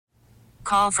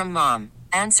call from mom.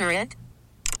 Answer it.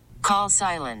 Call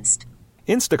silenced.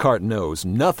 Instacart knows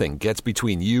nothing gets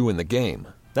between you and the game.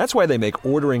 That's why they make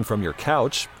ordering from your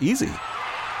couch easy.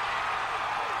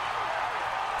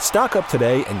 Stock up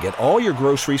today and get all your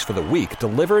groceries for the week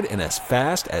delivered in as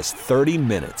fast as 30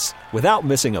 minutes without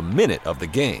missing a minute of the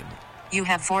game. You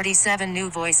have 47 new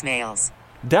voicemails.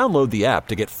 Download the app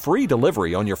to get free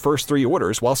delivery on your first 3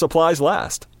 orders while supplies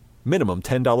last. Minimum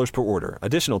 $10 per order.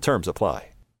 Additional terms apply.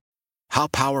 How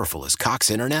powerful is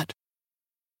Cox Internet?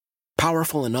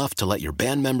 Powerful enough to let your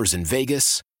band members in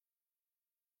Vegas,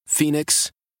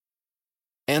 Phoenix,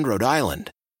 and Rhode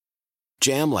Island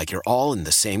jam like you're all in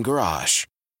the same garage.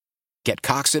 Get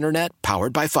Cox Internet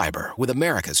powered by fiber with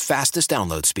America's fastest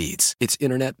download speeds. It's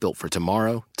internet built for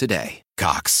tomorrow, today.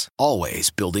 Cox, always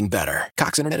building better.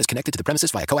 Cox Internet is connected to the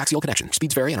premises via coaxial connection.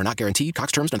 Speeds vary and are not guaranteed.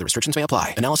 Cox terms and other restrictions may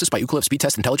apply. Analysis by Ookla Speed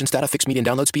Test Intelligence Data. Fixed median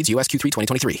download speeds. US Q3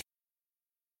 2023.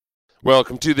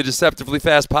 Welcome to the Deceptively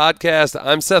Fast podcast.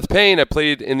 I'm Seth Payne. I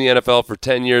played in the NFL for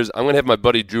 10 years. I'm going to have my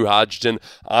buddy Drew Hodgson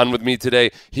on with me today.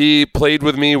 He played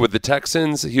with me with the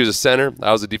Texans. He was a center.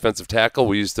 I was a defensive tackle.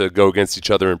 We used to go against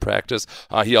each other in practice.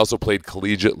 He also played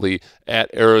collegiately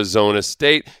at Arizona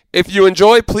State. If you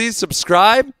enjoy, please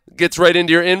subscribe. Gets right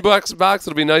into your inbox box.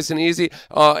 It'll be nice and easy.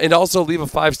 And also leave a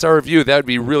 5-star review. That would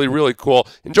be really, really cool.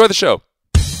 Enjoy the show.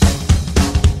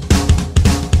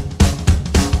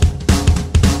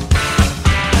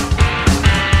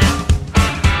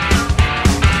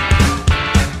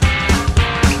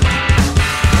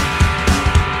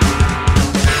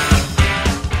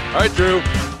 All right, Drew.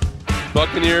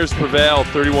 Buccaneers prevail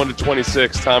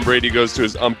 31-26. Tom Brady goes to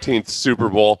his umpteenth Super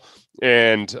Bowl.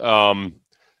 And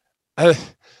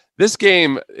this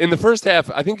game, in the first half,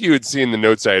 I think you had seen the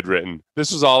notes I had written.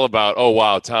 This was all about, oh,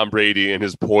 wow, Tom Brady and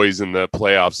his poise in the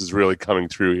playoffs is really coming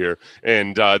through here.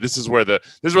 And this is where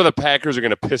the Packers are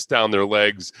going to piss down their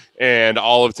legs, and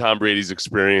all of Tom Brady's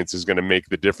experience is going to make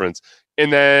the difference.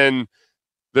 And then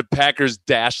the Packers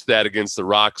dashed that against the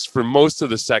Rocks for most of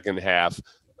the second half,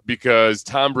 because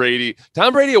Tom Brady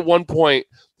at one point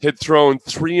had thrown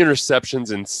 3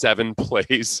 interceptions in 7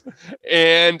 plays,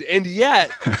 and yet,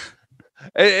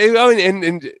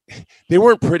 and they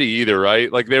weren't pretty either,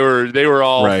 right? Like they were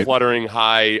all right. Fluttering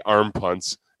high arm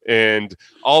punts, and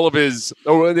all of his,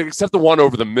 except the one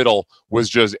over the middle was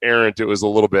just errant. It was a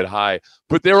little bit high,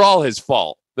 but they were all his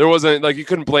fault. There wasn't, like, you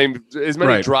couldn't blame as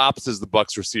many drops as the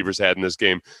Bucs receivers had in this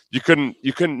game. You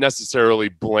couldn't necessarily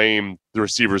blame the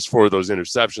receivers for those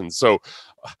interceptions. So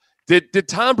did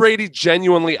Tom Brady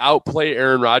genuinely outplay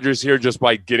Aaron Rodgers here just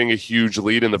by getting a huge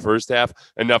lead in the first half,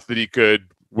 enough that he could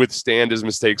withstand his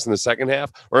mistakes in the second half?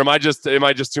 Or am I just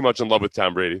too much in love with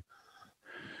Tom Brady?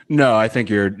 No, I think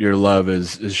your love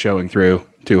is showing through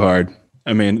too hard.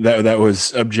 I mean, that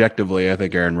was objectively, I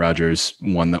think Aaron Rodgers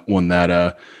won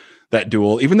that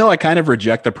duel, even though I kind of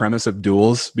reject the premise of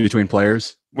duels between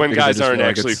players. When guys aren't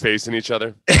actually facing each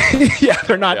other. Yeah,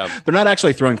 they're not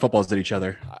actually throwing footballs at each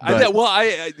other. I'm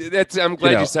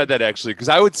glad you said that, actually, because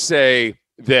I would say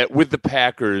that with the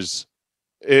Packers,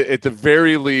 at the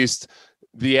very least,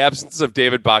 the absence of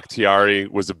David Bakhtiari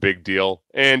was a big deal.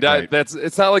 And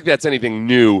it's not like that's anything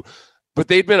new, but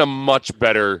they'd been a much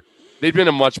better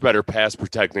pass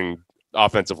protecting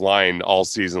offensive line all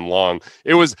season long.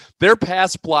 It was their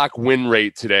pass block win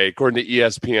rate today, according to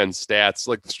ESPN stats,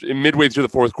 like midway through the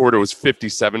fourth quarter, was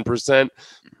 57%,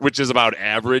 which is about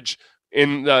average.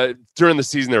 During the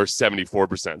season, they were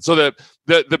 74%. So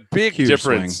the big huge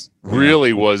difference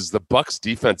really was the Bucs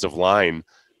defensive line.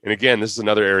 And again, this is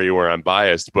another area where I'm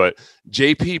biased, but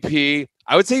JPP,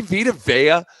 I would say Vita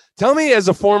Vea. Tell me, as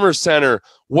a former center,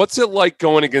 what's it like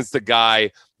going against a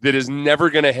guy that is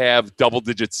never going to have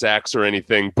double-digit sacks or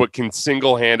anything, but can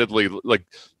single-handedly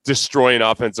destroy an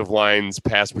offensive line's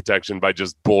pass protection by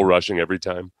just bull rushing every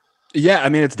time? Yeah, I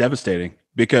mean, it's devastating,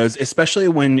 because especially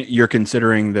when you're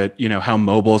considering that, how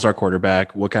mobile is our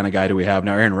quarterback, what kind of guy do we have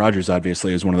now? Aaron Rodgers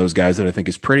obviously is one of those guys that I think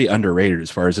is pretty underrated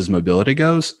as far as his mobility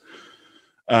goes.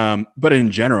 But in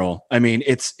general, I mean,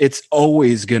 it's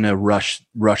always going to rush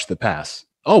the pass.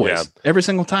 Always, every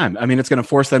single time. I mean, it's going to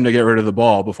force them to get rid of the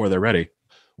ball before they're ready.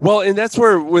 Well, and that's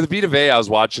where with Vita Vea, I was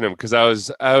watching him because I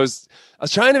was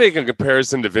trying to make a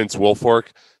comparison to Vince Wilfork.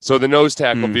 So the nose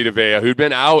tackle Vita Vea, who'd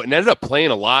been out and ended up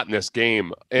playing a lot in this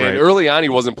game. And early on, he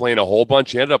wasn't playing a whole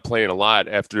bunch. He ended up playing a lot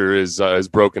after his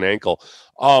broken ankle.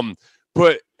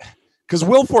 But because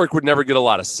Wilfork would never get a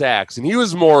lot of sacks, and he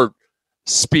was more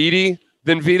speedy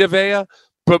than Vita Vea.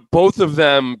 But both of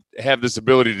them have this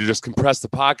ability to just compress the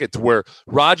pocket to where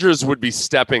Rodgers would be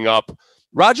stepping up.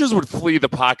 Rodgers would flee the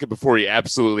pocket before he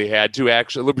absolutely had to,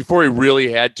 before he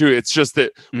really had to. It's just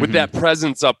that with that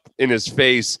presence up in his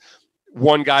face,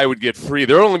 one guy would get free.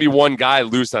 There would only be one guy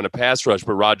loose on a pass rush,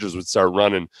 but Rodgers would start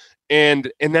running.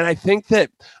 And then I think that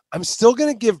I'm still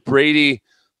going to give Brady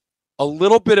a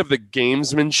little bit of the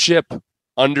gamesmanship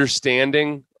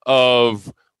understanding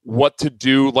of what to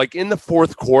do. Like in the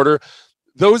fourth quarter,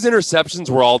 those interceptions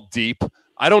were all deep.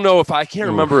 I don't know if I can't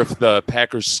remember if the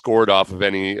Packers scored off of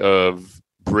any of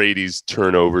Brady's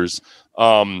turnovers.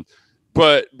 But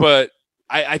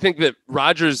I think that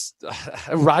Rodgers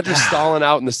stalling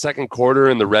out in the second quarter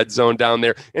in the red zone down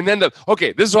there. And then this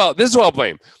is what I'll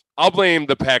blame. I'll blame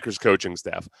the Packers coaching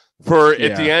staff for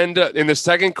at the end in the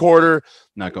second quarter,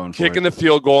 not going for kicking the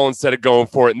field goal instead of going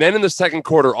for it. And then in the second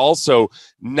quarter, also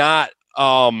not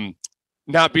being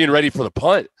ready for the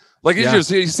punt. Like you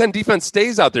send defense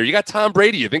stays out there. You got Tom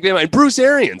Brady. You think they might, Bruce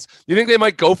Arians, you think they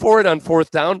might go for it on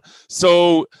fourth down?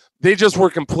 So they just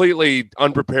were completely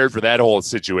unprepared for that whole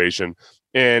situation.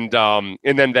 And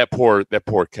then that poor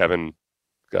Kevin,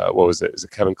 what was it? Is it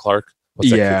Kevin Clark? What's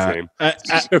that kid's name?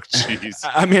 Jeez.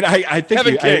 I mean, I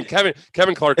think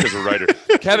Kevin Clark is a writer.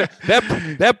 Kevin,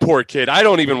 that poor kid. I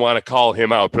don't even want to call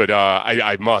him out, but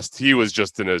I must. He was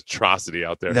just an atrocity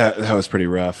out there. That was pretty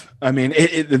rough. I mean,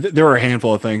 there were a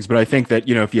handful of things, but I think that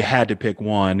if you had to pick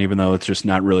one, even though it's just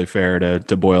not really fair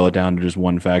to boil it down to just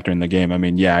one factor in the game. I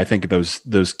mean, I think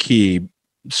those key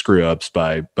screw ups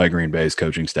by Green Bay's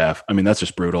coaching staff. I mean, that's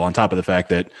just brutal. On top of the fact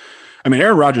that,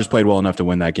 Aaron Rodgers played well enough to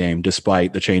win that game,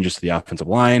 despite the changes to the offensive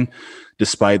line,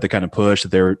 despite the kind of push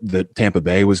that Tampa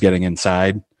Bay was getting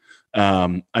inside.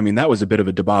 That was a bit of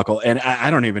a debacle, and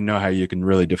I don't even know how you can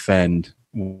really defend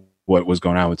what was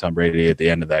going on with Tom Brady at the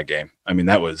end of that game. I mean,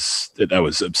 that was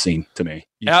obscene to me.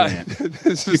 You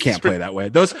can't play that way.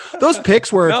 Those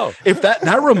picks were. No. If that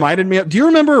reminded me of. Do you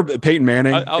remember Peyton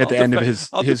Manning at the end of his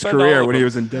career when he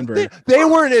was in Denver? They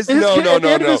weren't as no.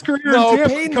 His career in Tampa,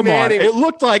 Peyton Manning. It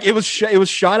looked like it was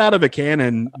shot out of a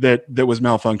cannon that was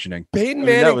malfunctioning. Peyton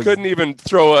Manning couldn't even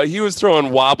throw. He was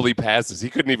throwing wobbly passes. He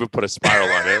couldn't even put a spiral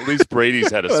on it. At least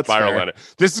Brady's had a spiral on it.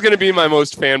 This is going to be my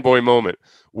most fanboy moment.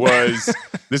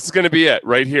 This is going to be it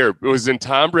right here. It was in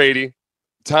Tom Brady.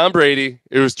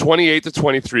 It was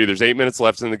 28-23. There's 8 minutes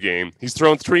left in the game. He's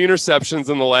thrown 3 interceptions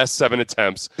in the last 7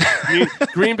 attempts.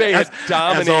 Green Bay had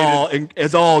dominated.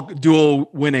 As all dual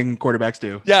winning quarterbacks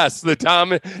do. Yes,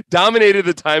 dominated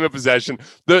the time of possession.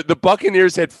 The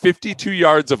Buccaneers had 52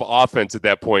 yards of offense at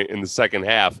that point in the second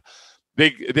half. They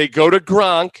go to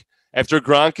Gronk. After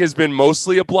Gronk has been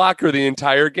mostly a blocker the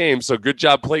entire game. So good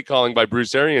job play calling by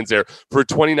Bruce Arians there for a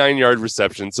 29-yard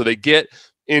reception. So they get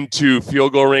into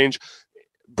field goal range.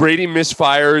 Brady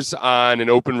misfires on an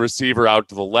open receiver out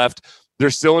to the left. They're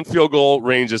still in field goal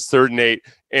range. It's 3rd and 8.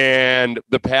 And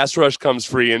the pass rush comes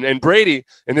free. And Brady,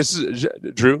 and this is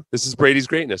Drew, this is Brady's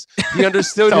greatness. He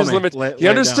understood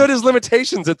his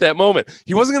limitations at that moment.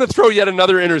 He wasn't going to throw yet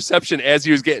another interception as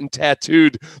he was getting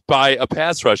tattooed by a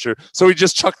pass rusher. So he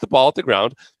just chucked the ball at the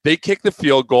ground. They kick the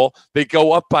field goal. They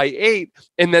go up by 8.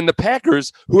 And then the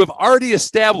Packers, who have already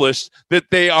established that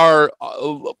they are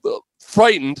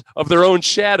frightened of their own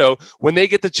shadow, when they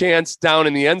get the chance down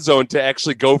in the end zone to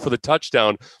actually go for the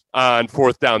touchdown on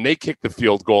 4th down, they kick the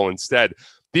field goal instead.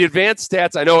 The advanced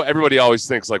stats, I know everybody always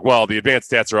thinks like, well, the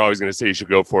advanced stats are always going to say you should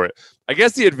go for it. I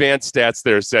guess the advanced stats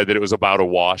there said that it was about a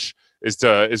wash as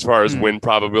far as win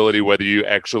probability, whether you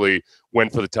actually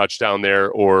went for the touchdown there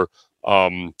or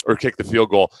kick the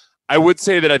field goal. I would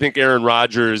say that I think Aaron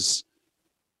Rodgers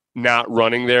not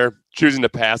running there, choosing to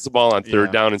pass the ball on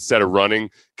 3rd down instead of running,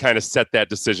 kind of set that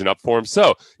decision up for him.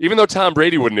 So even though Tom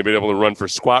Brady wouldn't have been able to run for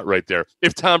squat right there,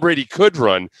 if Tom Brady could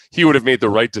run, he would have made the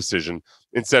right decision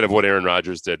instead of what Aaron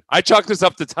Rodgers did. I chalk this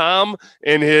up to Tom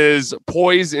and his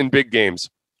poise in big games.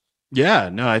 Yeah,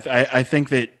 no, I think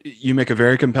that you make a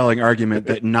very compelling argument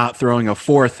that not throwing a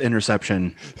 4th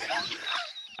interception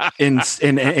in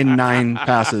 9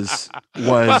 passes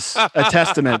was a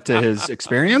testament to his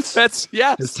experience. His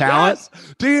talent.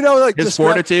 Yes. Do you know his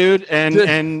fortitude and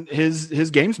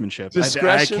his gamesmanship?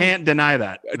 I can't deny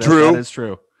that. Drew, that is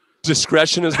true.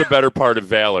 Discretion is the better part of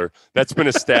valor. That's been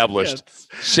established.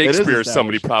 Shakespeare,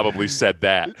 somebody probably said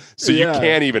that. So you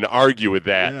can't even argue with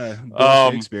that. Yeah,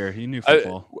 Shakespeare, he knew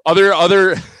football.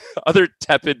 Other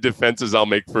tepid defenses I'll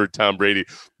make for Tom Brady.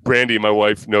 Brandy, my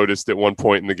wife, noticed at one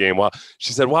point in the game,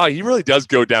 she said, wow, he really does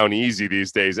go down easy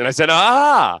these days. And I said,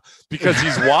 because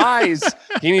he's wise.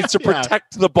 He needs to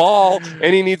protect the ball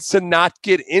and he needs to not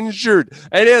get injured.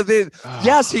 And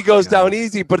he goes down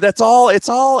easy, but that's all. It's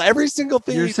all every single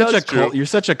thing You're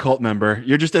such a cult member.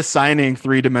 You're just assigning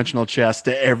 3-dimensional chess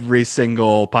to every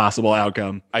single possible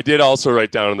outcome. I did also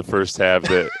write down in the first half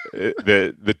that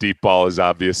the deep ball is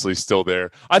obviously still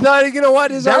there. I thought, you know what?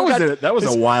 That was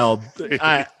a wild.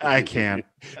 I can't.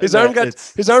 His arm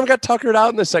got tuckered out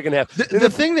in the second half. The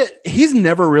thing that he's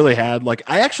never really had, like,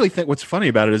 I actually think what's funny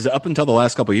about it is up until the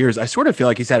last couple of years, I sort of feel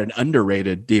like he's had an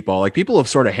underrated deep ball. Like, people have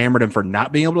sort of hammered him for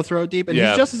not being able to throw it deep, and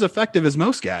he's just as effective as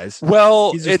most guys.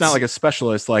 Well, he's just not like a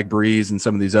specialist like Breeze and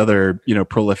some of these other,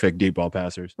 prolific deep ball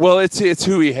passers. Well, it's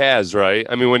who he has, right?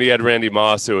 I mean, when he had Randy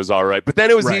Moss, it was all right, but then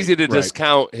it was easy to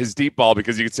discount his deep ball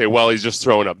because you could say, well, he's just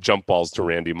throwing up jump balls to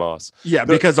Randy Moss. Yeah,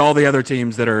 because all the other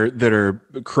teams that are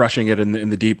crushing it in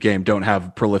the deep game don't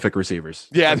have prolific receivers.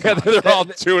 Yeah, they're all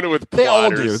doing it with plotters. They all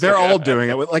do. They're all doing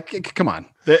it with, like, come on.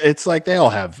 It's like they all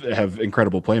have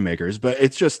incredible playmakers, but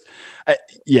it's just,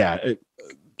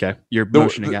 okay, you're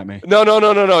motioning at me. No.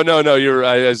 You're.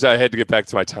 I had to get back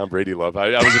to my Tom Brady love. I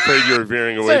was afraid you were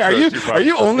veering away. Are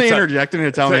you only interjecting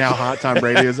to tell me how hot Tom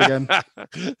Brady is again?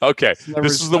 Okay,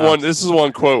 this is the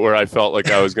one quote where I felt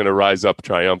like I was going to rise up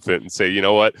triumphant and say, you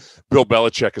know what, Bill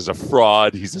Belichick is a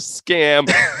fraud. He's a scam.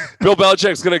 Bill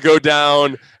Belichick's going to go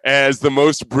down as the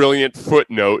most brilliant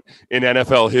footnote in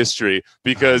NFL history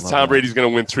because Tom Brady's going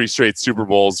to win 3 straight Super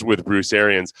Bowls with Bruce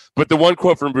Arians. But the one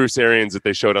quote from Bruce Arians that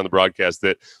they showed on the broadcast,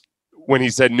 that when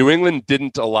he said New England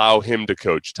didn't allow him to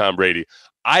coach Tom Brady,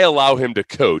 I allow him to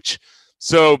coach.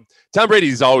 So Tom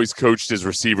Brady's always coached his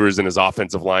receivers and his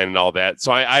offensive line and all that.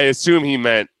 So I assume he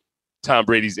meant Tom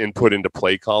Brady's input into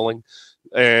play calling.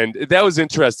 And that was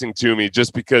interesting to me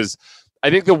just because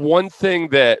I think the one thing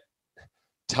that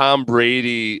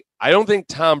I don't think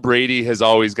Tom Brady has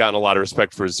always gotten a lot of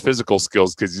respect for his physical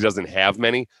skills because he doesn't have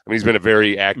many. I mean, he's been a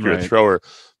very accurate thrower.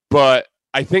 But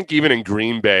I think even in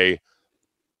Green Bay,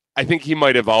 I think he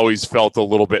might have always felt a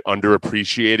little bit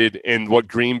underappreciated. And what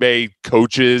Green Bay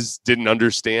coaches didn't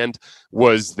understand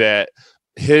was that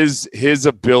his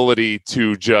ability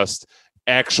to just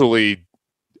actually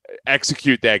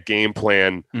execute that game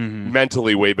plan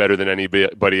mentally way better than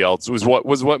anybody else was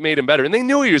what made him better. And they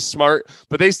knew he was smart,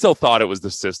 but they still thought it was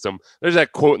the system. There's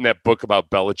that quote in that book about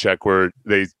Belichick where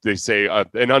they say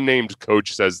an unnamed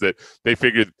coach says that they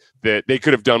figured that they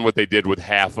could have done what they did with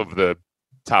half of the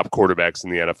top quarterbacks in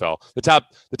the NFL. The top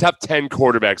 10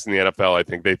 quarterbacks in the NFL, I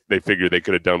think they figured they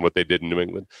could have done what they did in New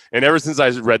England. And ever since I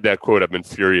read that quote, I've been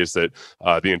furious at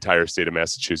the entire state of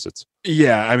Massachusetts.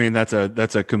 Yeah, I mean that's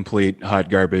a complete hot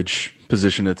garbage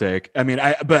position to take. I mean,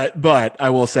 but I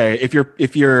will say if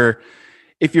your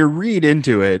read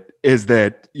into it is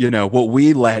that, what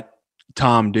we let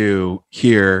Tom do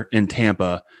here in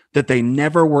Tampa that they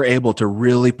never were able to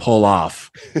really pull off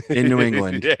in New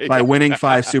England by winning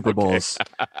 5 Super Bowls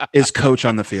is coach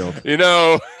on the field.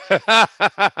 Well,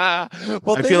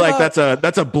 I feel like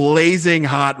that's a blazing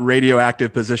hot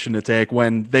radioactive position to take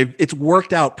when it's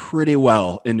worked out pretty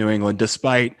well in New England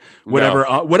despite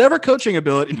whatever coaching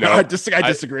ability. No, I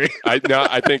disagree.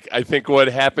 I think what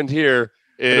happened here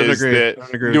is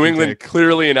that New England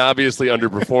clearly and obviously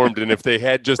underperformed, and if they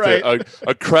had just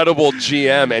a credible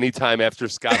GM anytime after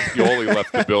Scott Pioli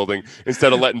left the building,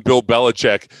 instead of letting Bill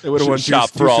Belichick shop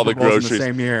for all the groceries in the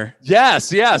same year.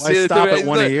 Yes. Why stop at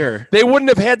one a year? They wouldn't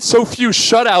have had so few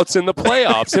shutouts in the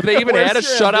playoffs if they even had a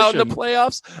shutout in the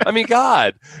playoffs. I mean,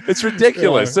 God, it's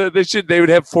ridiculous. Yeah. They would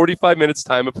have 45 minutes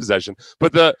time of possession.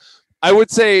 But I would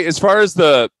say, as far as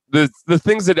the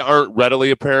things that aren't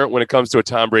readily apparent when it comes to a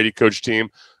Tom Brady coach team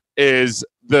is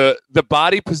the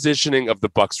body positioning of the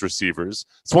Bucs receivers.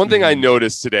 It's one thing I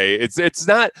noticed today. It's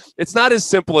not as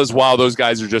simple as, wow, those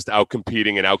guys are just out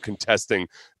competing and out contesting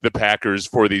the Packers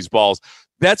for these balls.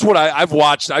 That's what I've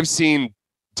watched. I've seen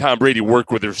Tom Brady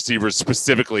work with the receivers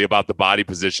specifically about the body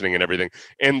positioning and everything.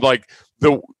 And like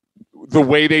the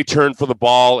way they turn for the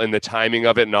ball and the timing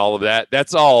of it and all of that,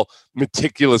 that's all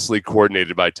meticulously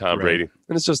coordinated by Tom Brady.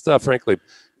 And it's just, frankly,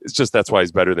 that's why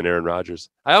he's better than Aaron Rodgers.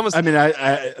 I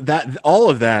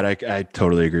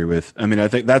totally agree with. I mean, I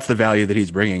think that's the value that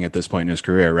he's bringing at this point in his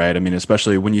career, right? I mean,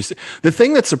 especially when you see the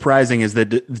thing that's surprising is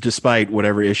that despite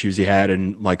whatever issues he had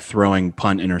in like throwing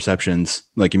punt interceptions,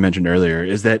 like you mentioned earlier,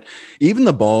 is that even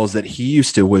the balls that he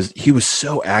was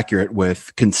so accurate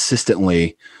with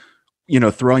consistently,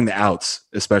 throwing the outs,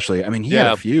 especially. I mean, he had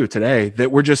a few today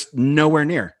that were just nowhere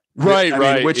near.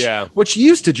 Which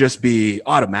used to just be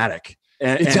automatic.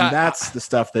 And that's the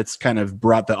stuff that's kind of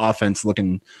brought the offense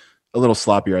looking a little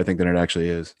sloppier, I think, than it actually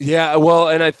is. Yeah, well,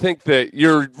 and I think that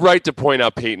you're right to point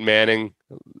out Peyton Manning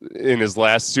in his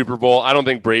last Super Bowl. I don't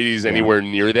think Brady's anywhere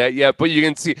near that yet, but you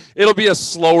can see it'll be a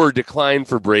slower decline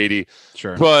for Brady.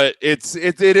 Sure. But it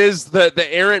is the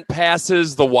errant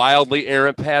passes, the wildly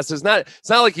errant passes. It's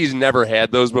not like he's never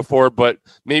had those before, but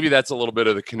maybe that's a little bit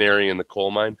of the canary in the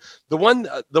coal mine. The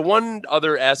one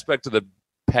other aspect of the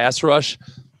pass rush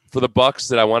for the Bucs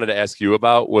that I wanted to ask you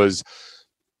about was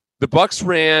the Bucs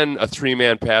ran a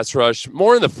 3-man pass rush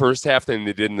more in the first half than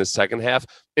they did in the second half,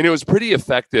 and it was pretty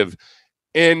effective.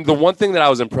 And the one thing that I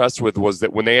was impressed with was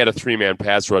that when they had a 3-man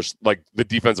pass rush, like the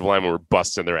defensive linemen were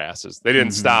busting their asses. They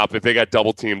didn't stop. If they got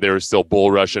double teamed, they were still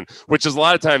bull rushing, which is a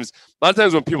lot of times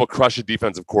when people crush a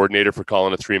defensive coordinator for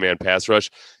calling a 3-man pass rush,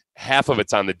 half of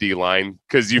it's on the D line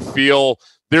because you feel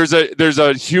there's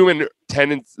a human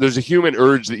tendency, there's a human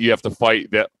urge that you have to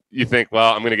fight that you think,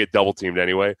 well, I'm going to get double teamed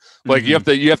anyway. Like you have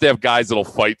to have guys that'll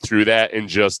fight through that and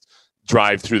just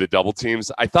drive through the double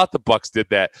teams. I thought the Bucs did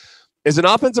that. As an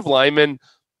offensive lineman,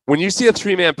 when you see a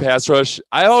 3-man pass rush,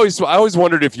 I always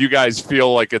wondered if you guys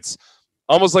feel like it's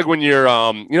almost like when you're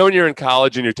when you're in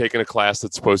college and you're taking a class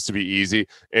that's supposed to be easy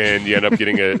and you end up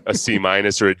getting a C-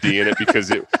 or a D in it because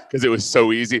it was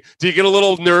so easy. Do you get a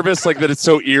little nervous like that it's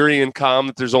so eerie and calm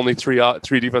that there's only three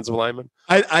defensive linemen?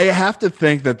 I have to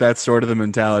think that that's sort of the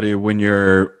mentality when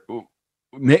you're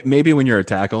maybe when you're a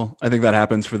tackle. I think that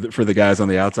happens for the guys on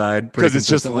the outside because it's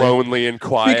just lonely and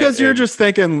quiet. Because you're just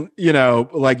thinking,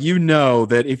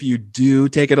 that if you do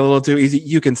take it a little too easy,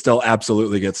 you can still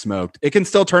absolutely get smoked. It can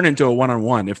still turn into a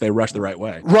one-on-one if they rush the right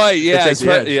way. Right?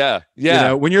 Yeah.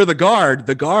 Yeah. When you're the guard,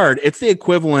 it's the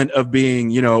equivalent of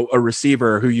being a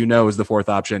receiver who is the fourth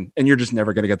option, and you're just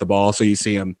never going to get the ball, so you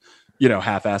see him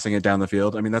half-assing it down the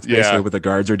field. I mean, that's basically what the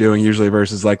guards are doing usually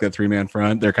versus like the 3-man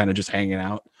front. They're kind of just hanging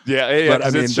out. Yeah. But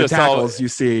I mean, the tackles you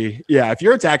see, if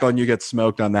you're a tackle and you get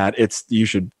smoked on that, you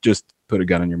should just put a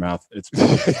gun in your mouth. It's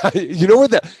you know where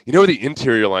the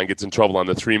interior line gets in trouble on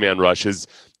the 3-man rush is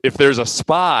if there's a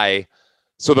spy.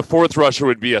 So the fourth rusher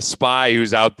would be a spy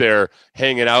who's out there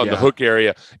hanging out in the hook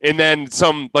area. And then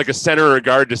a center or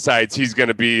guard decides he's going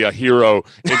to be a hero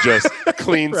and just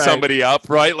clean somebody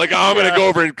up, right? Like, I'm going to go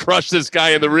over and crush this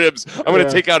guy in the ribs. I'm going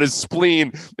to take out his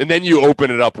spleen. And then you open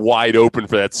it up wide open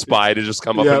for that spy to just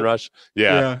come up and rush.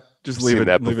 Yeah. Just leave a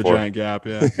giant gap.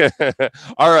 Yeah.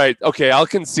 All right. Okay. I'll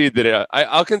concede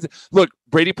that. Look,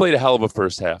 Brady played a hell of a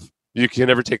first half. You can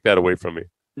never take that away from me.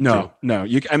 No.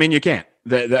 You can't.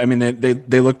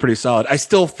 They look pretty solid. I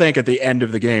still think at the end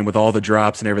of the game with all the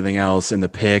drops and everything else and the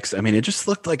picks, I mean, it just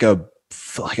looked like a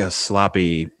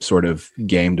sloppy sort of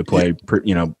game to play,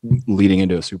 leading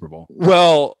into a Super Bowl.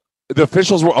 Well, the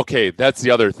officials were okay. That's the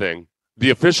other thing.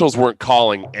 The officials weren't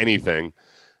calling anything.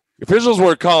 Officials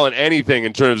weren't calling anything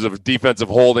in terms of defensive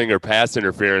holding or pass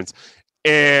interference.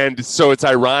 And so it's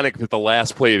ironic that the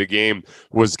last play of the game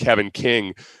was Kevin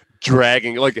King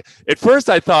dragging. Like at first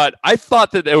I thought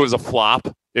that it was a flop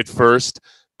at first,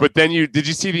 but then did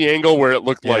you see the angle where it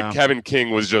looked like Kevin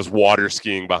King was just water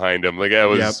skiing behind him? Like it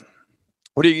was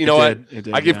what do you know what?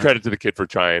 I give credit to the kid for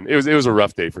trying. It was a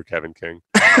rough day for Kevin King.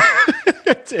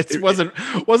 It wasn't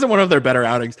one of their better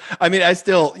outings. I mean, I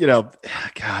still,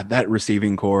 God, that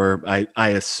receiving core, I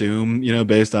assume,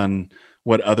 based on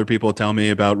what other people tell me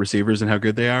about receivers and how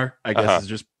good they are, I guess is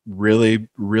just really,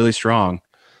 really strong.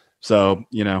 So,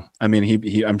 I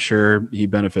mean, I'm sure he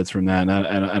benefits from that. And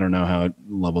I don't know how it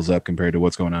levels up compared to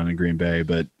what's going on in Green Bay,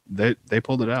 but they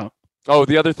pulled it out. Oh,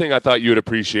 the other thing I thought you would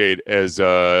appreciate as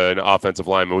an offensive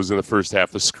lineman was in the first half,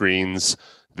 the screens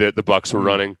that the Bucs were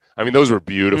running. I mean, those were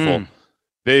beautiful.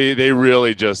 They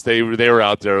really just, they were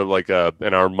out there like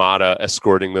an armada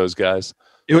escorting those guys.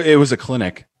 It was a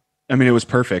clinic. I mean, it was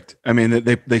perfect. I mean,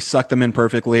 they sucked them in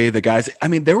perfectly. The guys, I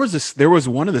mean, there was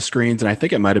one of the screens, and I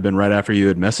think it might have been right after you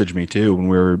had messaged me too, when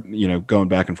we were, going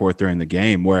back and forth during the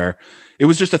game, where it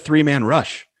was just a 3-man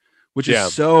rush, which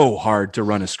is so hard to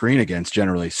run a screen against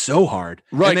generally. So hard.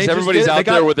 Right. Because everybody's out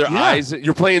there with their eyes.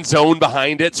 You're playing zone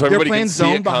behind it. So everybody can see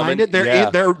it behind it.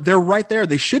 They're right there.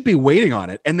 They should be waiting on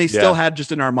it. And they still had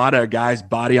just an armada of guys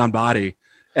body on body.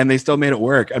 And they still made it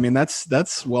work. I mean,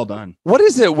 that's well done. What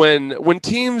is it when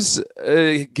teams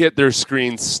get their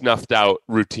screens snuffed out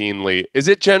routinely? Is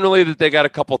it generally that they got a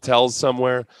couple tells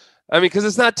somewhere? I mean, because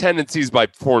it's not tendencies by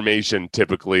formation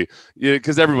typically,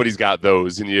 because everybody's got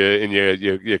those, and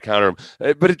you counter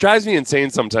them. But it drives me insane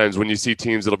sometimes when you see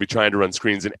teams that'll be trying to run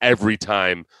screens, and every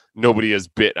time nobody has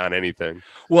bit on anything.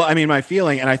 Well, I mean, my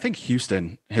feeling, and I think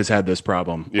Houston has had this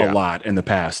problem a lot in the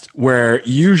past, where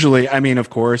usually, I mean, of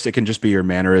course, it can just be your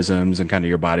mannerisms and kind of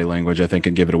your body language, I think,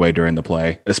 can give it away during the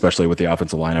play, especially with the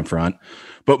offensive line up front.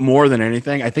 But more than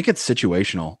anything, I think it's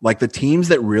situational. Like the teams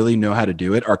that really know how to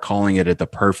do it are calling it at the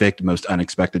perfect, most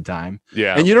unexpected time.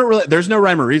 Yeah. And there's no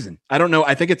rhyme or reason. I don't know.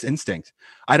 I think it's instinct.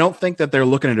 I don't think that they're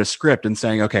looking at a script and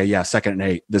saying, okay, 2nd and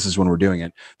 8, this is when we're doing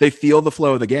it. They feel the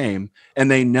flow of the game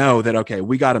and they know that, okay,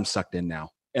 we got them sucked in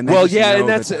now. And and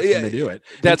that's when they do it.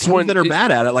 That's when that are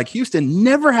bad at it. Like Houston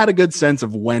never had a good sense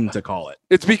of when to call it.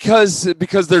 It's because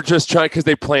they're just trying, because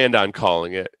they planned on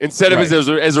calling it instead of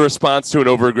as a response to an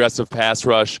over aggressive pass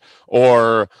rush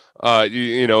or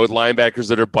linebackers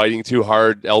that are biting too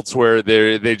hard elsewhere.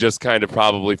 They just kind of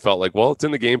probably felt like, well, it's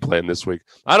in the game plan this week.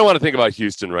 I don't want to think about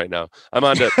Houston right now. I'm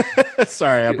on to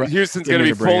sorry. Houston's going to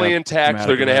be fully intact.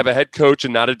 They're going to have a head coach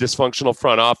and not a dysfunctional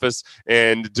front office.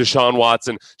 And Deshaun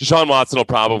Watson will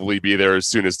probably be there as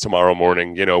soon as tomorrow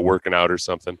morning, working out or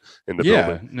something in the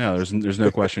building. No, there's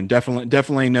no question.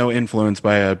 Definitely no influence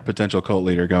by a potential cult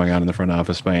leader going on in the front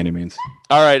office by any means.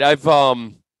 All right,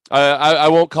 I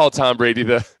won't call Tom Brady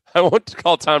the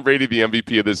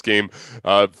MVP of this game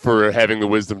for having the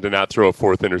wisdom to not throw a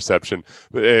fourth interception,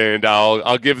 and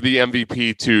I'll give the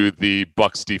MVP to the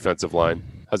Bucs defensive line.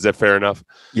 Is that fair enough?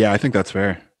 Yeah, I think that's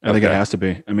fair. I think it has to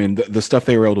be. I mean, the stuff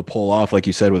they were able to pull off, like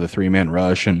you said, with a 3-man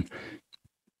rush and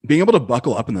being able to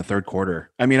buckle up in the third quarter.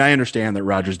 I mean, I understand that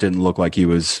Rodgers didn't look like he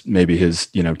was maybe his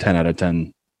 10 out of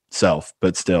 10 self,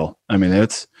 but still, I mean,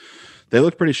 they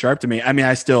look pretty sharp to me. I mean,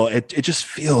 it just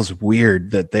feels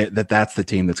weird that that's the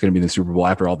team that's going to be in the Super Bowl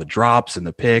after all the drops and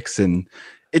the picks, and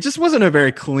it just wasn't a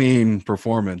very clean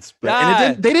performance.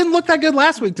 But they didn't look that good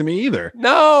last week to me either.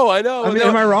 No, I know. I mean,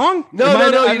 am I wrong? No,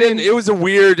 you didn't. It was a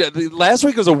weird. Last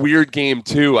week was a weird game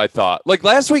too. I thought. Like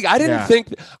last week, I didn't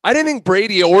think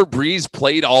Brady or Breeze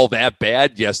played all that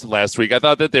bad. Last week I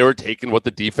thought that they were taking what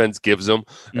the defense gives them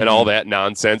and all that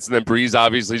nonsense. And then Breeze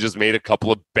obviously just made a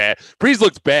couple of bad. Breeze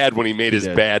looked bad when he made his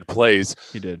bad plays.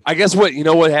 He did. I guess what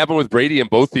happened with Brady in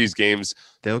both these games.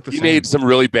 He made some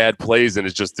really bad plays, and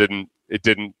it just didn't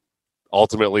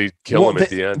ultimately kill him at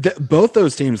the end. Both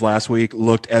those teams last week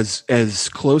looked as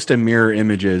close to mirror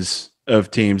images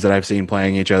of teams that I've seen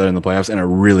playing each other in the playoffs in a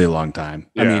really long time.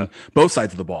 Yeah. I mean, both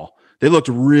sides of the ball. They looked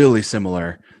really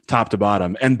similar top to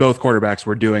bottom, and both quarterbacks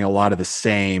were doing a lot of the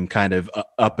same kind of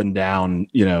up and down,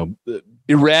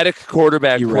 erratic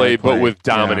quarterback play, but with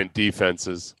dominant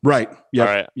defenses. Right. Yep.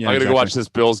 All right. I'm going to go watch this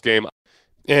Bills game.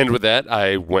 And with that,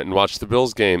 I went and watched the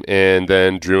Bills game, and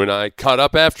then Drew and I caught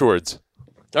up afterwards.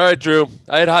 All right, Drew,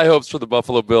 I had high hopes for the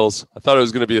Buffalo Bills. I thought it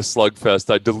was going to be a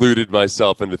slugfest. I deluded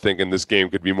myself into thinking this game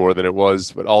could be more than it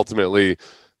was, but ultimately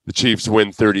the Chiefs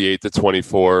win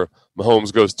 38-24.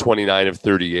 Mahomes goes 29 of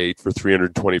 38 for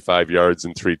 325 yards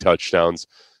and 3 touchdowns.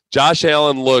 Josh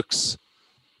Allen looks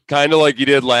kind of like he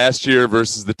did last year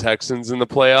versus the Texans in the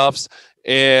playoffs,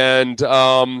 and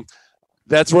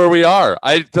that's where we are.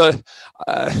 Fuck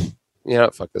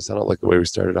this. I don't like the way we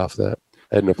started off that.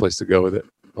 I had no place to go with it.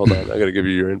 Hold on. I got to give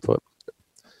you your input.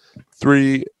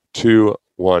 3, 2,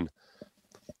 1.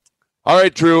 All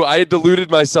right, Drew. I had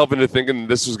deluded myself into thinking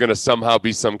this was going to somehow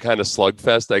be some kind of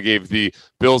slugfest. I gave the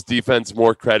Bills defense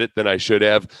more credit than I should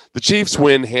have. The Chiefs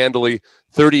win handily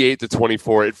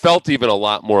 38-24. It felt even a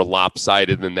lot more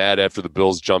lopsided than that after the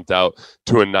Bills jumped out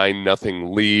to a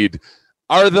 9-0 lead.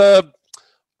 Are the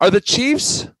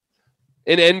Chiefs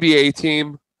an NBA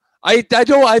team? I've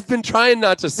been trying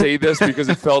not to say this because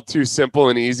it felt too simple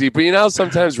and easy, but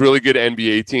sometimes really good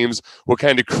NBA teams will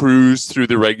kind of cruise through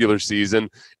the regular season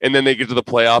and then they get to the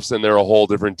playoffs and they're a whole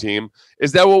different team.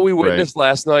 Is that what we witnessed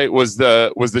last night? Was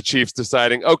the Chiefs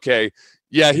deciding, okay,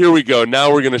 yeah, here we go.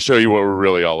 Now we're going to show you what we're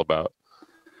really all about.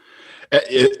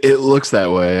 It looks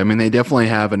that way. I mean, they definitely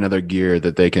have another gear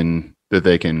that they can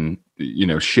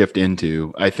shift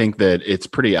into. I think that it's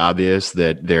pretty obvious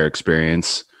that their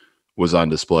experience was on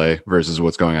display versus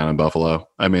what's going on in Buffalo.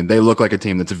 I mean, they look like a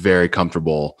team that's very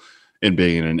comfortable in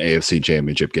being in an AFC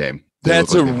championship game.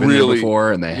 That's a really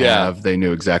before, and they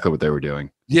knew exactly what they were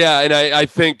doing. Yeah, and I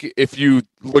think if you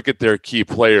look at their key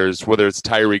players, whether it's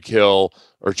Tyreek Hill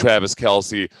or Travis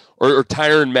Kelce or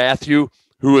Tyrann Mathieu,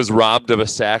 who was robbed of a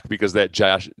sack because that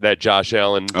Josh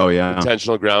Allen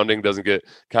intentional grounding doesn't get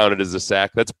counted as a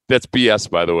sack. That's BS,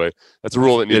 by the way. That's a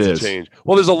rule that needs to change.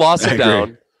 Well, there's a loss of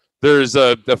down. There's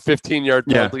a 15-yard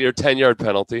penalty or 10-yard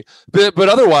penalty. But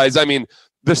otherwise, I mean,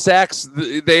 the sacks,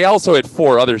 they also had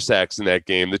 4 other sacks in that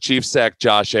game. The Chiefs sacked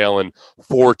Josh Allen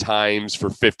 4 times for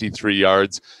 53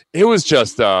 yards. It was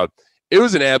just it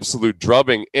was an absolute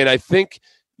drubbing. And I think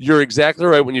you're exactly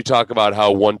right when you talk about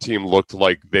how one team looked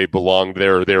like they belonged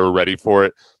there or they were ready for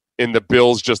it. And the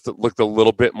Bills just looked a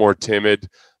little bit more timid.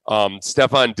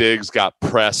 Stephon Diggs got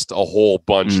pressed a whole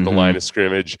bunch at the line of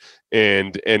scrimmage,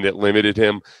 and it limited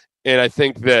him. And I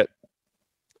think that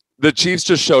the Chiefs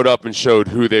just showed up and showed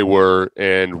who they were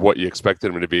and what you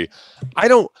expected them to be. I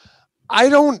don't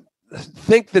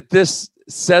think that this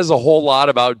says a whole lot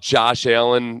about Josh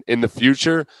Allen in the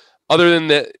future, other than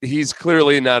that he's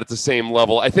clearly not at the same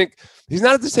level. I think he's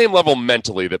not at the same level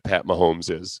mentally that Pat Mahomes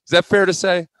is. Is that fair to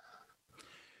say?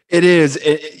 It is.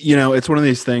 It's one of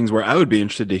these things where I would be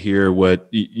interested to hear what,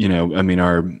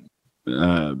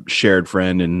 shared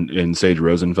friend in Sage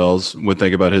Rosenfels would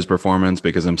think about his performance,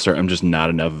 because I'm just not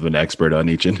enough of an expert on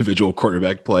each individual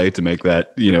quarterback play to make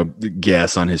that,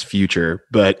 guess on his future.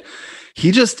 But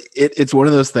he just, it's one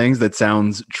of those things that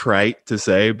sounds trite to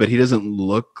say, but he doesn't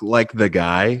look like the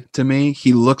guy to me.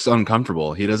 He looks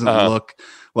uncomfortable. He doesn't look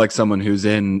like someone who's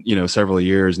in, several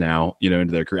years now,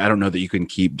 into their career. I don't know that you can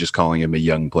keep just calling him a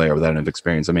young player without enough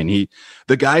experience. I mean,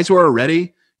 the guys who are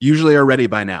ready usually are ready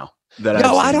by now.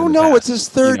 I don't know. It's his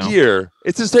third year.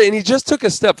 It's his third, and he just took a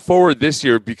step forward this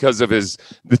year because of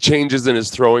the changes in his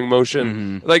throwing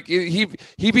motion. Mm-hmm. Like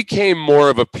he became more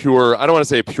of a pure. I don't want to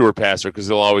say a pure passer, because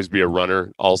he'll always be a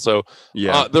runner. Also,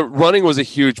 the running was a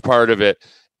huge part of it.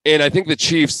 And I think the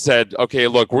Chiefs said, okay,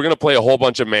 look, we're going to play a whole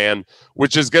bunch of man,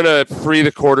 which is going to free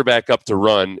the quarterback up to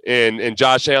run. And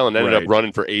Josh Allen ended up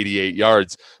running for 88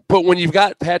 yards. But when you've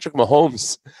got Patrick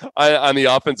Mahomes on the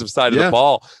offensive side of the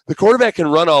ball, the quarterback can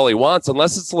run all he wants,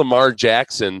 unless it's Lamar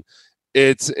Jackson.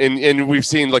 And we've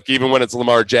seen, like, even when it's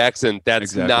Lamar Jackson,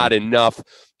 that's not enough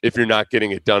if you're not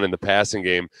getting it done in the passing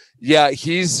game. Yeah,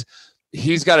 he's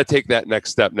got to take that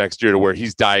next step next year to where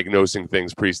he's diagnosing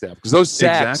things pre-snap, because those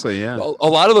sacks, a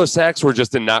lot of those sacks were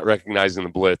just in not recognizing the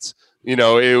blitz.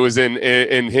 It was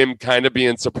in him kind of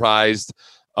being surprised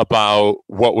about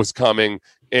what was coming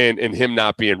and him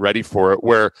not being ready for it,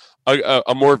 where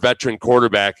a more veteran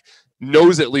quarterback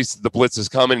knows at least the blitz is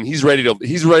coming, and he's ready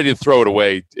to throw it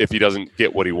away if he doesn't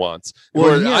get what he wants.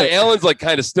 Well, Allen's like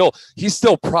kind of he's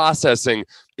still processing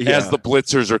as the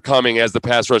blitzers are coming, as the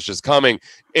pass rush is coming,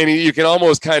 and you can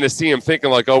almost kind of see him thinking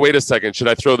like, oh, wait a second, should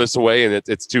I throw this away? And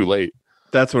it's too late.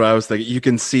 That's what I was thinking. You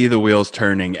can see the wheels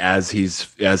turning as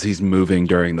he's moving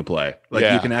during the play.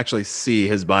 Like you can actually see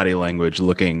his body language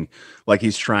looking like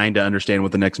he's trying to understand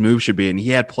what the next move should be. And he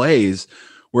had plays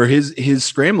where his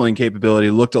scrambling capability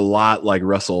looked a lot like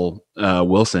Russell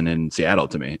Wilson in Seattle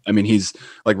to me. I mean, he's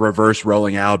like reverse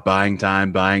rolling out, buying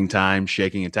time,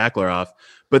 shaking a tackler off,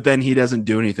 but then he doesn't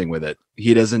do anything with it.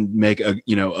 He doesn't make a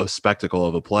spectacle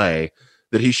of a play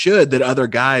that he should, that other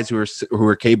guys who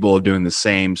are capable of doing the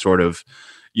same sort of,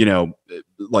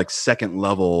 like second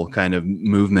level kind of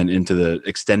movement into the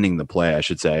extending the play, I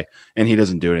should say. And he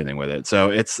doesn't do anything with it. So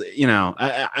it's,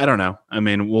 I don't know. I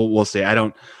mean, we'll see.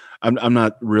 I'm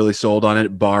not really sold on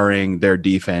it, barring their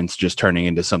defense just turning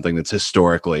into something that's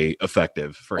historically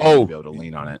effective for him to be able to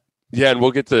lean on it. Yeah, and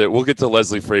we'll get to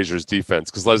Leslie Frazier's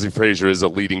defense, because Leslie Frazier is a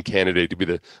leading candidate to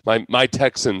be my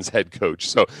Texans head coach.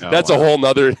 So that's a whole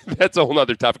nother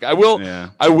topic. I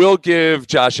will give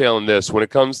Josh Allen this when it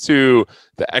comes to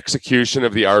the execution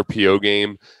of the RPO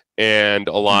game and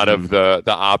a lot of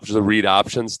the read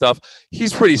option stuff.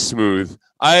 He's pretty smooth.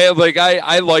 I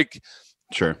like.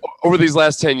 Sure. Over these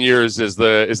last 10 years, as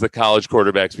the college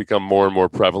quarterbacks become more and more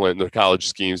prevalent, and the college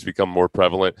schemes become more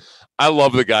prevalent, I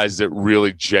love the guys that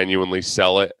really genuinely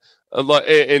sell it.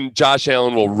 And Josh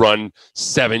Allen will run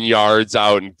 7 yards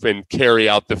out and carry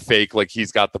out the fake like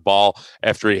he's got the ball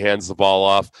after he hands the ball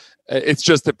off. It's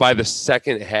just that by the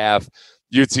second half,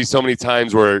 you'd see so many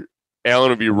times where Allen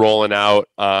would be rolling out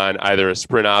on either a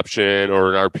sprint option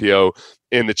or an RPO,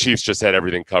 and the Chiefs just had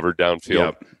everything covered downfield.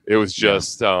 Yep. It was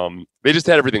just they just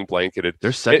had everything blanketed.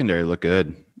 Their secondary looked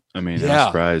good. I mean, I'm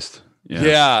surprised. It's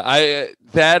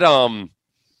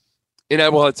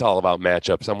all about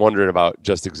matchups. I'm wondering about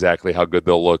just exactly how good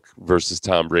they'll look versus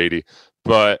Tom Brady.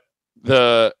 But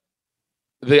the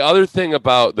other thing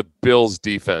about the Bills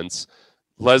defense,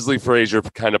 Leslie Frazier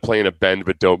kind of playing a bend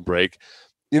but don't break.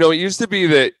 It used to be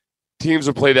that teams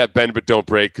would play that bend but don't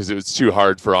break because it was too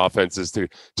hard for offenses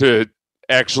to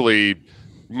actually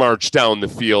march down the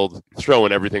field,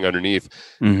 throwing everything underneath.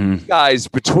 Mm-hmm. Guys,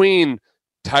 between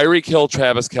Tyreek Hill,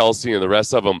 Travis Kelce, and the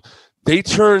rest of them, they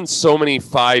turn so many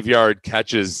 5-yard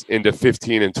catches into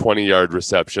 15 and 20-yard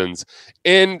receptions.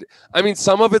 And I mean,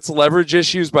 some of it's leverage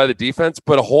issues by the defense,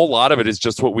 but a whole lot of it is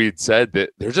just what we'd said,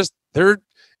 that they're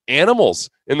animals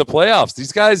in the playoffs.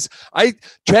 These guys,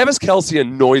 Travis Kelce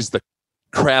annoys the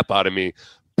crap out of me,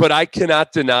 but I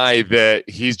cannot deny that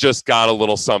he's just got a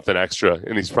little something extra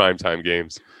in these primetime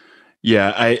games.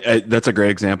 Yeah, I that's a great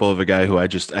example of a guy who I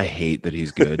hate that he's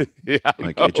good.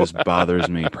 It just bothers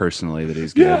me personally that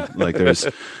he's good. Yeah. Like there's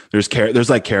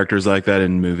like characters like that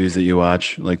in movies that you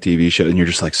watch, like TV shows, and you're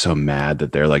just like so mad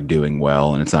that they're like doing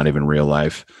well and it's not even real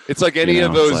life. It's like any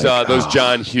of those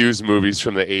John Hughes movies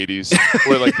from the 80s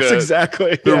where like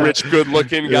the rich good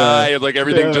looking guy and like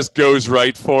everything just goes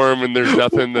right for him and there's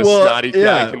nothing the snotty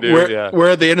guy can do. Where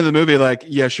at the end of the movie, like,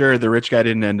 yeah, sure, the rich guy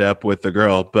didn't end up with the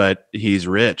girl, but he's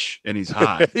rich. and he's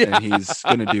hot and he's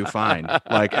going to do fine.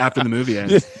 Like after the movie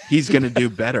ends, he's going to do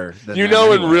better than in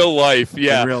real life.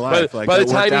 Yeah. In real life. By the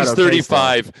time he's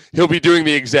 35, he'll be doing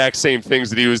the exact same things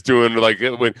that he was doing like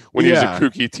when he was a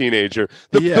kooky teenager.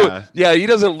 He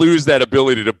doesn't lose that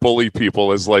ability to bully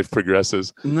people as life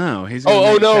progresses. No, he's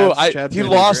he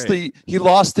lost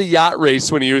the yacht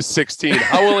race when he was 16.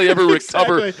 How will he ever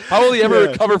recover? How will he ever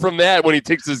recover from that when he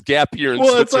takes his gap year in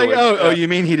Switzerland? It's like, you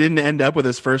mean he didn't end up with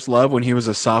his first love when he was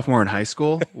a sophomore in high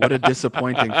school? What a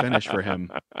disappointing finish for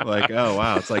him. Like, oh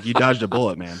wow, it's like you dodged a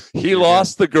bullet, man. He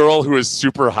lost the girl who was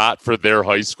super hot for their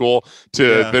high school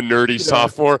to the nerdy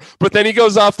sophomore, but then he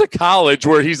goes off to college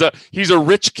where he's a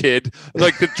rich kid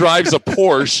like that drives a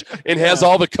Porsche and has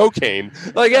all the cocaine.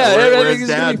 Like where his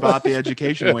dad bought the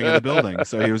education wing of the building,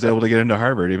 so he was able to get into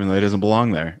Harvard even though he doesn't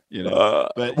belong there.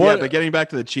 But getting back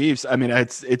to the Chiefs, I mean,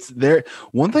 it's there.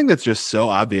 One thing that's just so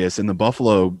obvious, and the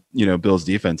Buffalo, Bills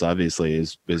defense obviously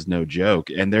is no joke,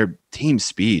 and their team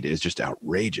speed is just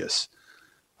outrageous.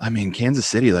 I mean, Kansas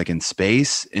City, like in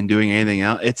space and doing anything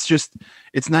else,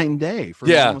 it's night and day for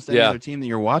almost any other team that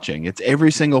you're watching. It's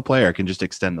every single player can just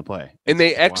extend the play. And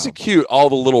they execute all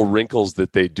the little wrinkles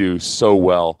that they do so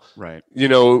well. Right.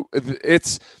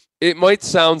 It might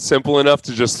sound simple enough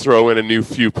to just throw in a new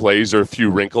few plays or a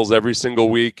few wrinkles every single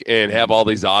week and have all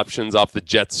these options off the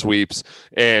jet sweeps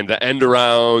and the end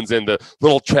arounds and the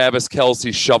little Travis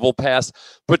Kelce shovel pass.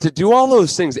 But to do all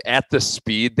those things at the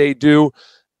speed they do,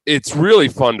 it's really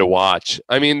fun to watch.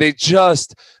 I mean,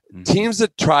 teams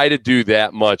that try to do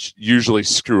that much usually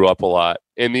screw up a lot.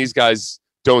 And these guys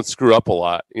don't screw up a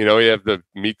lot. You have the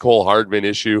Mecole Hardman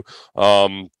issue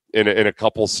in a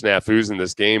couple snafus in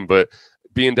this game, but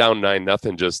being down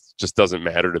 9-0 just doesn't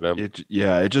matter to them.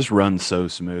 It just runs so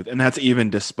smooth. And that's even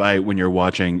despite when you're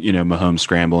watching, Mahomes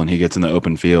scramble and he gets in the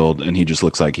open field and he just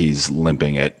looks like he's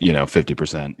limping at,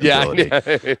 50%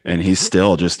 ability. Yeah. And he's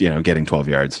still just, getting 12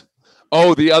 yards.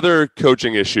 Oh, the other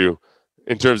coaching issue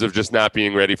in terms of just not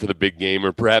being ready for the big game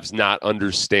or perhaps not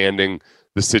understanding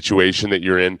the situation that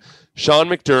you're in. Sean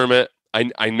McDermott,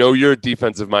 I know you're a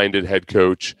defensive-minded head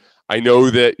coach. I know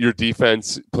that your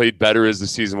defense played better as the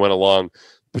season went along,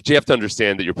 but you have to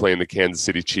understand that you're playing the Kansas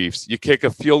City Chiefs. You kick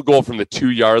a field goal from the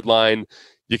 2-yard line.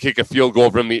 You kick a field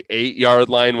goal from the 8-yard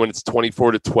line when it's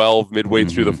 24-12 midway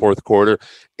through the fourth quarter.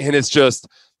 And it's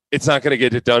not going to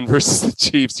get it done versus the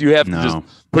Chiefs. You have to just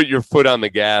put your foot on the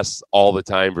gas all the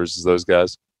time versus those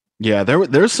guys. Yeah,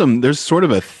 there's sort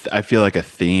of I feel like a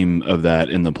theme of that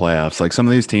in the playoffs. Like some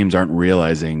of these teams aren't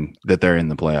realizing that they're in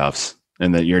the playoffs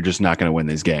and that you're just not going to win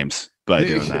these games by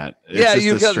doing that.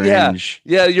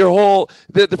 Your whole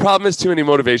the problem is too many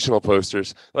motivational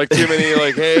posters, like too many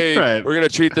like, hey, right, we're going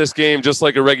to treat this game just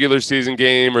like a regular season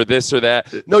game or this or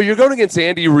that. No, you're going against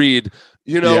Andy Reid.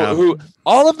 Who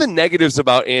all of the negatives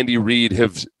about Andy Reid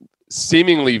have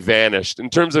seemingly vanished in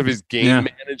terms of his game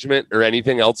management or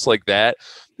anything else like that.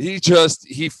 He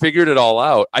figured it all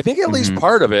out. I think at least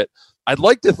part of it, I'd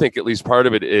like to think at least part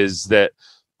of it is that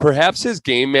perhaps his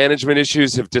game management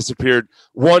issues have disappeared.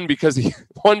 One, because he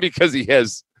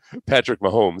has Patrick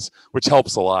Mahomes, which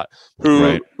helps a lot.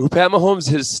 Who Pat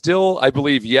Mahomes has still, I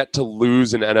believe, yet to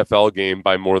lose an NFL game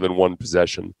by more than one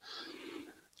possession.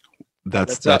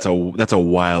 That's a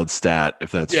wild stat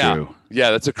if that's true. Yeah,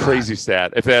 that's a crazy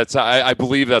stat. If that's, I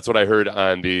believe that's what I heard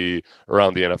on the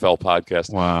Around the NFL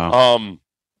podcast. Wow.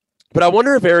 But I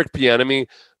wonder if Eric Bieniemy,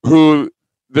 who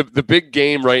the big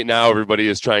game right now everybody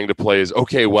is trying to play is,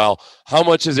 okay, well, how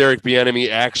much is Eric Bieniemy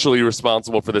actually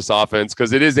responsible for this offense?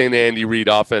 Because it is an Andy Reid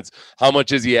offense. How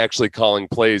much is he actually calling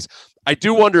plays? I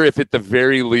do wonder if at the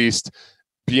very least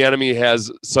Bieniemy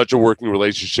has such a working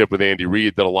relationship with Andy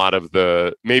Reid that a lot of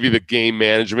the game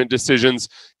management decisions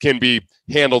can be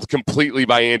handled completely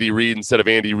by Andy Reid instead of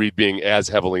Andy Reid being as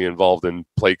heavily involved in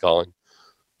play calling.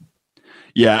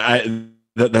 Yeah,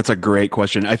 that's a great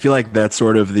question. I feel like that's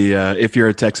sort of the if you're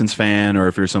a Texans fan or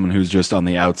if you're someone who's just on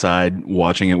the outside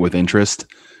watching it with interest,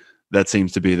 that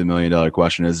seems to be the $1 million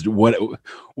question: is what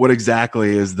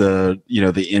exactly is the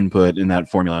input in that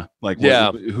formula? Like,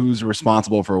 who's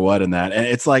responsible for what in that? And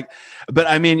it's like, but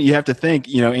I mean, you have to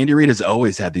think, Andy Reid has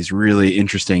always had these really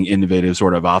interesting, innovative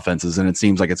sort of offenses, and it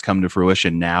seems like it's come to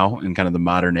fruition now in kind of the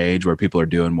modern age where people are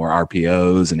doing more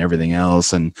RPOs and everything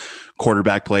else, and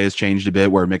quarterback play has changed a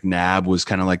bit. Where McNabb was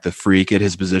kind of like the freak at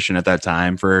his position at that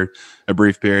time for a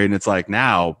brief period, and it's like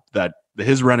now that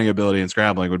his running ability and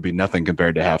scrambling would be nothing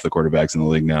compared to half the quarterbacks in the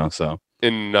league now. So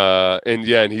and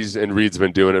Reid's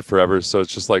been doing it forever. So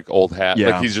it's just like old hat.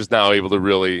 Yeah. Like he's just now able to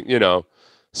really,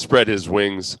 spread his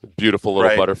wings, beautiful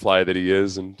little butterfly that he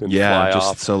is, and fly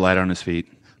just off. So light on his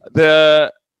feet.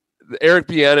 The Eric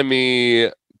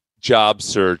Bieniemy job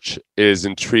search is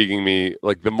intriguing me.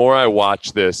 Like the more I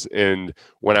watch this, and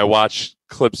when I watch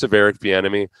clips of Eric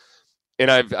Bieniemy, and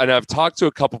I've talked to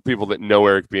a couple people that know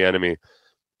Eric Bieniemy.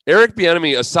 Eric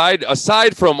Bieniemy,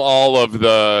 aside from all of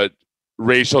the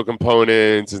racial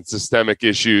components and systemic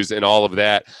issues and all of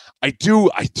that, I do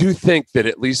think that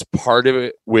at least part of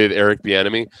it with Eric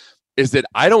Bieniemy is that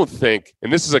I don't think,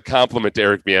 and this is a compliment to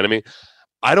Eric Bieniemy,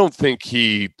 I don't think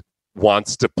he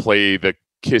wants to play the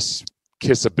kiss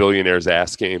a billionaire's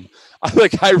ass game. I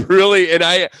think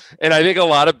a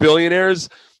lot of billionaires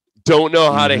don't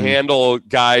know how to handle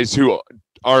guys who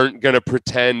aren't going to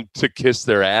pretend to kiss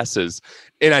their asses.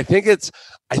 And I think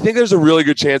there's a really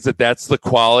good chance that that's the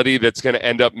quality that's going to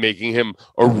end up making him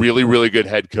a really, really good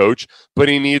head coach. But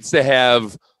he needs to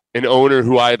have an owner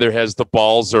who either has the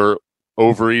balls or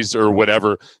ovaries or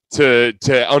whatever to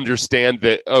understand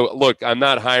that, oh, look, I'm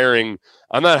not hiring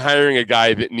a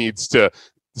guy that needs to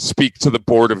speak to the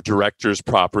board of directors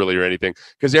properly or anything.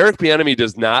 Because Eric Bieniemy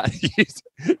does not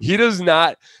he does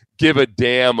not give a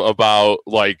damn about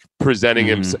like presenting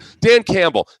himself. Dan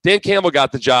Campbell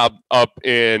got the job up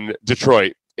in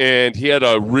Detroit, and he had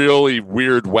a really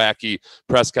weird, wacky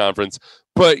press conference.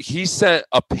 But he sent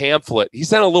a pamphlet. He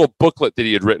sent a little booklet that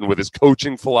he had written with his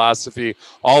coaching philosophy,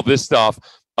 all this stuff,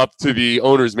 up to the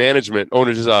owners' or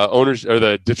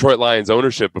the Detroit Lions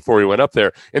ownership before he went up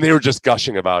there, and they were just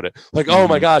gushing about it. Like, oh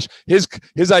my gosh, his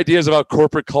ideas about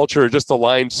corporate culture are just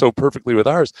aligned so perfectly with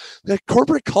ours. Like,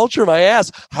 corporate culture, my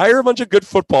ass. Hire a bunch of good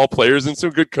football players and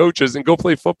some good coaches and go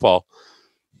play football.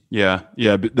 Yeah.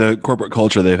 But the corporate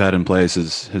culture they've had in place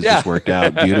has just worked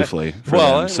out beautifully for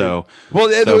them. So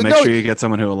make sure you get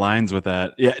someone who aligns with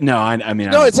that. Yeah, no, I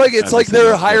mean, no, it's like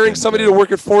they're hiring somebody to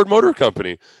work at Ford Motor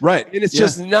Company, right? And it's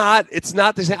just not. It's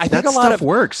not the same. I think a lot of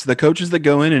works. The coaches that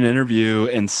go in and interview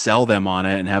and sell them on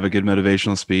it and have a good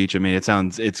motivational speech. I mean,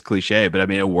 it's cliche, but I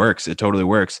mean, it works. It totally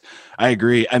works. I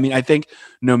agree. I mean, I think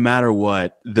no matter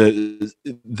what,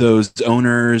 those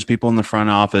owners, people in the front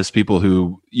office, people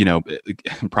who,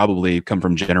 probably come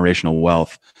from generational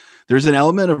wealth, there's an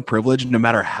element of privilege, no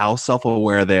matter how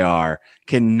self-aware they are,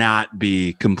 cannot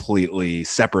be completely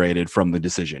separated from the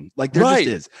decision. Like there just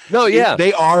is. No, yeah.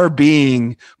 They are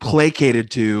being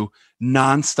placated to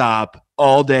nonstop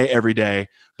all day, every day,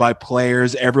 by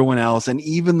players, everyone else, and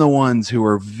even the ones who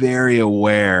are very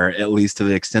aware, at least to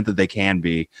the extent that they can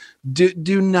be,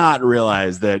 do not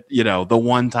realize that, the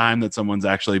one time that someone's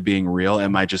actually being real, it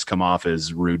might just come off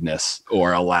as rudeness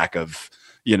or a lack of,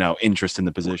 interest in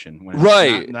the position. When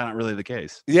it's not really the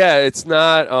case. Yeah, it's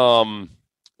not.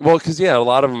 Well, because a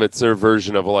lot of them, it's their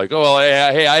version of like, oh, well,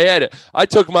 hey, I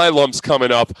took my lumps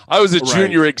coming up. I was a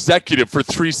junior executive for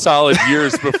 3 solid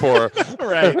years before,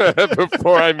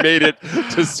 before I made it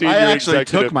to senior. I actually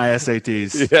executive. took my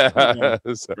SATs. Yeah,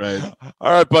 so, right.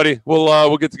 All right, buddy.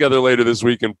 We'll get together later this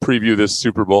week and preview this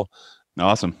Super Bowl.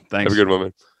 Awesome. Thanks. Have a good one,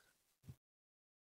 man.